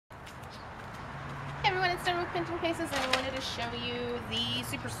everyone, it's done with pinching cases, and I wanted to show you the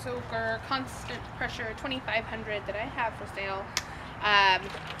Super Soaker Constant Pressure 2500 that I have for sale,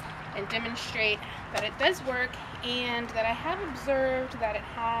 and demonstrate that it does work, and that I have observed that it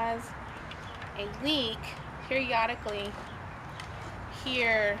has a leak periodically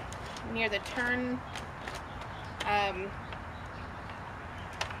here near the turn.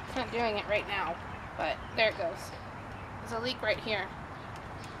 It's not doing it right now, but there it goes. There's a leak right here.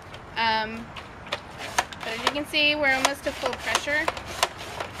 But as you can see, we're almost to full pressure,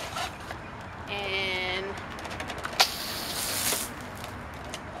 and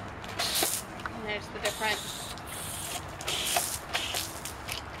there's the different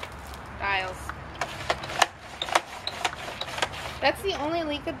dials. That's the only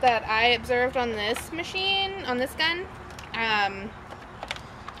leak that I observed on this machine, on this gun,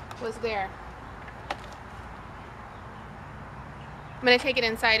 was there. I'm going to take it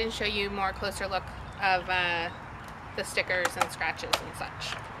inside and show you more closer look of the stickers and scratches and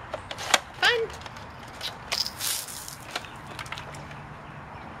such. Fun!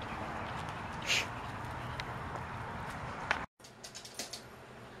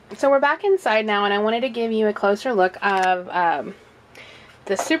 So we're back inside now, and I wanted to give you a closer look of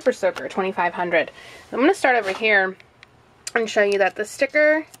the Super Soaker 2500. I'm going to start over here and show you that the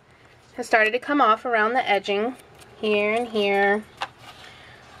sticker has started to come off around the edging here and here.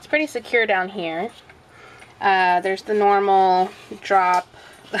 It's pretty secure down here. There's the normal drop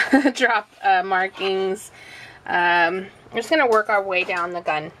markings. We're just going to work our way down the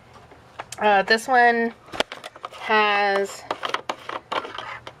gun. This one has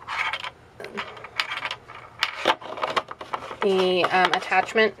the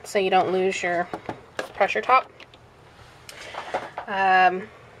attachment so you don't lose your pressure top.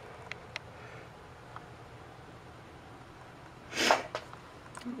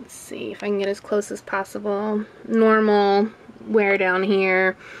 Let's see if I can get as close as possible. Normal wear down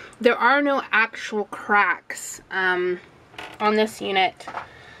here. There are no actual cracks on this unit.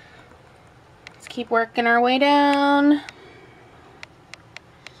 Let's keep working our way down.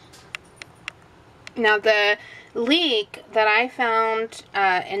 Now the leak that I found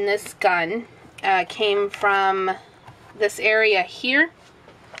in this gun came from this area here,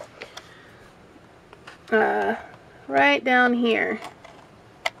 right down here.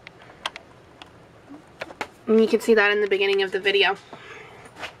 And you can see that in the beginning of the video.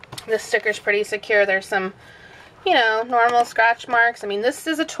 This sticker's pretty secure. There's some, you know, normal scratch marks. I mean, this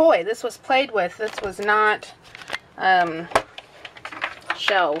is a toy. This was played with. This was not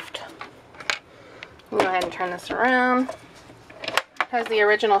shelved. Go ahead and turn this around. It has the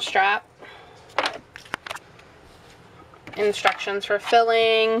original strap. Instructions for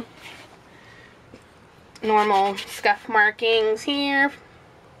filling. Normal scuff markings here.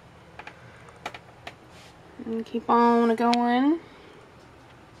 And keep on going.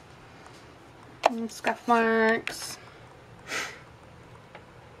 And scuff marks.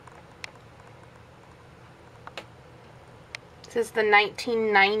 This is the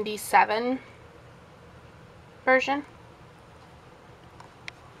 1997 version.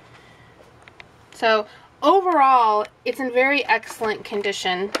 So overall, it's in very excellent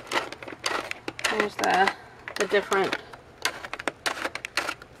condition. There's the different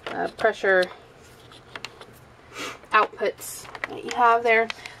pressure outputs that you have there.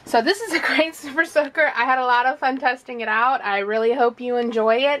 So this is a great Super Soaker. I had a lot of fun testing it out. I really hope you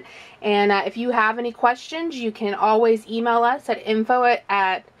enjoy it. And if you have any questions, you can always email us at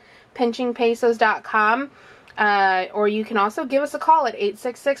info@pinchingpesos.com. Or you can also give us a call at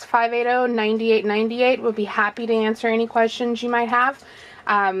 866-580-9898. We'll be happy to answer any questions you might have.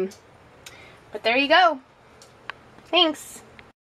 But there you go. Thanks.